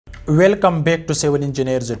Welcome back to Civil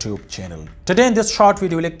Engineers YouTube channel. Today in this short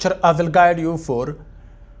video lecture, I will guide you for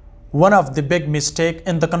one of the big mistake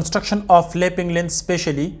in the construction of lapping length,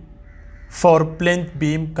 especially for plinth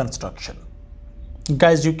beam construction.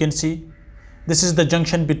 Guys, you can see this is the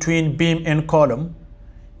junction between beam and column.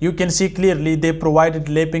 You can see clearly they provided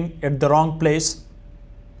lapping at the wrong place,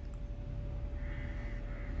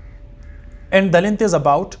 and the length is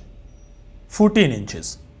about 14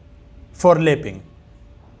 inches for lapping.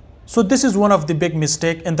 So this is one of the big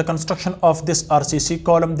mistake in the construction of this RCC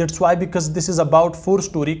column. That's why, because this is about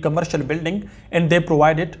 4-story commercial building and they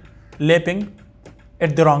provided lapping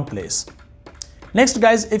at the wrong place. Next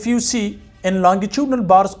guys, if you see in longitudinal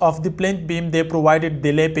bars of the plinth beam, they provided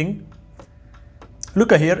the lapping.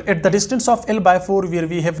 Look here at the distance of L/4 where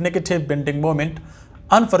we have negative bending moment.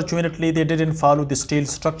 Unfortunately, they didn't follow the steel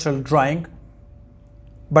structural drawing,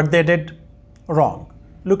 but they did wrong.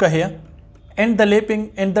 Look here. And the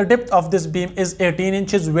lapping and the depth of this beam is 18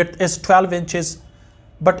 inches, width is 12 inches.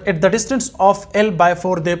 But at the distance of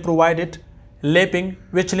L/4, they provided lapping,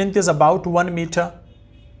 which length is about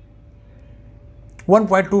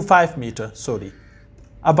 1.25 meter,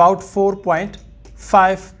 about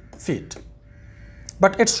 4.5 feet.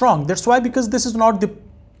 But it's wrong. That's why, because this is not the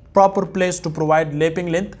proper place to provide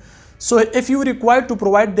lapping length. So if you require to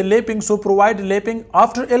provide the lapping, so provide lapping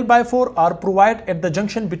after L/4 or provide at the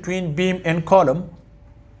junction between beam and column.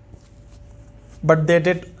 But they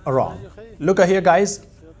did wrong. Look here guys,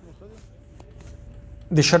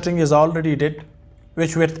 the shuttering is already did,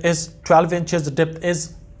 which width is 12 inches, depth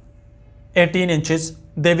is 18 inches.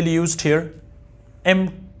 They will use here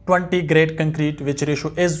M20 grade concrete, which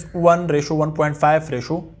ratio is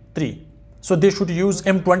 1:1.5:3. So they should use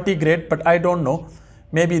M20 grade, but I don't know.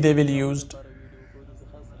 Maybe they will use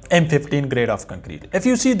M15 grade of concrete. If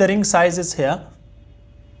you see the ring size is here,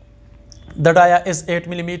 the dia is 8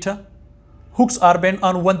 mm. Hooks are bent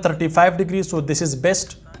on 135 degrees, so this is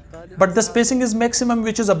best. But the spacing is maximum,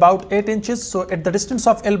 which is about 8 inches. So at the distance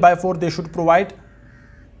of L/4, they should provide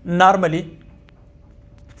normally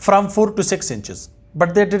from 4 to 6 inches.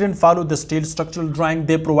 But they didn't follow the steel structural drawing.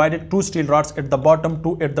 They provided 2 steel rods at the bottom,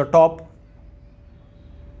 2 at the top.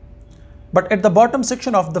 But at the bottom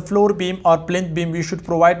section of the floor beam or plinth beam, we should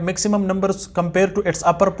provide maximum numbers compared to its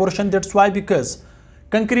upper portion. That's why, because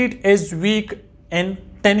concrete is weak in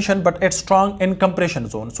tension but it's strong in compression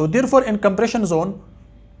zone. So therefore, in compression zone,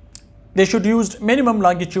 they should use minimum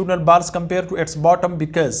longitudinal bars compared to its bottom,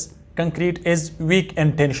 because concrete is weak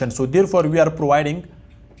in tension. So therefore, we are providing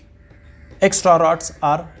extra rods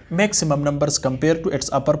or maximum numbers compared to its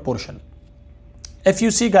upper portion. If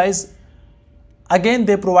you see guys, again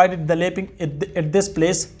they provided the lapping at this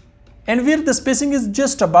place, and where the spacing is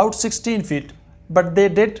just about 16 feet, but they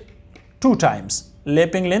did 2 times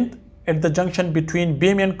lapping length at the junction between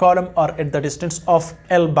beam and column or at the distance of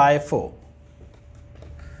L/4.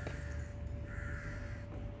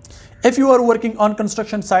 If you are working on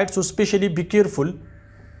construction sites, so especially be careful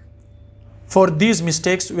for these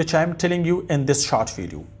mistakes which I am telling you in this short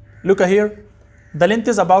video. Look here, the length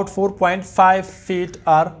is about 4.5 feet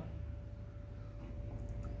or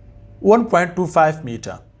 1.25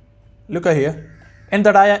 meter. Look here, and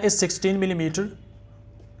the dia is 16 mm.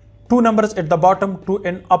 2 numbers at the bottom, 2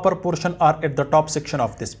 in upper portion or at the top section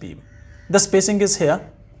of this beam. The spacing is here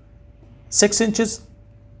 6 inches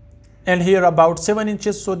and here about 7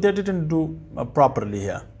 inches. So they didn't do properly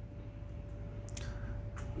here.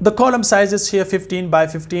 The column size is here 15 by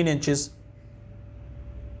 15 inches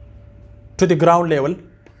to the ground level.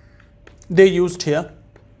 They used here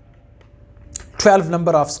 12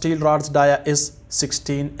 number of steel rods. Dia is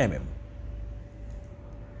 16 mm.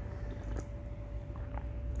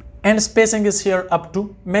 And spacing is here up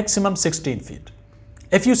to maximum 16 feet.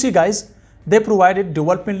 If you see guys, they provided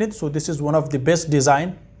development length. So this is one of the best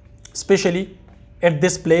design, especially at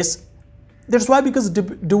this place. That's why, because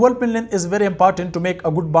development length is very important to make a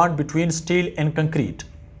good bond between steel and concrete.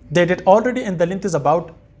 They did already, and the length is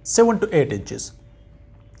about 7 to 8 inches.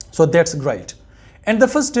 So that's great. And the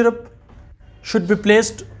first stirrup should be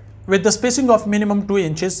placed with the spacing of minimum 2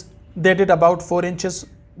 inches. They did about 4 inches,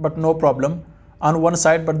 but no problem on one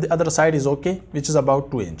side, but the other side is okay, which is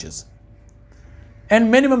about 2 inches.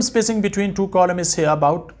 And minimum spacing between 2 columns is here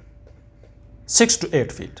about 6 to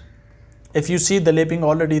 8 feet. If you see the lapping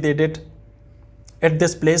already they did at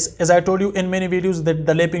this place. As I told you in many videos, that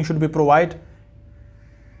the lapping should be provided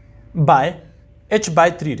by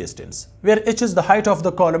h/3 distance, where h is the height of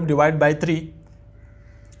the column divided by 3.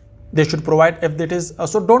 They should provide, if that is,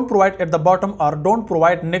 so don't provide at the bottom or don't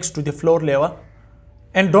provide next to the floor level,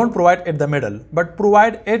 and don't provide at the middle, but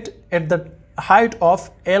provide it at the height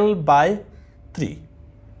of L/3.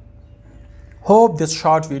 Hope this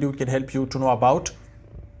short video can help you to know about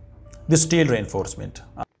the steel reinforcement.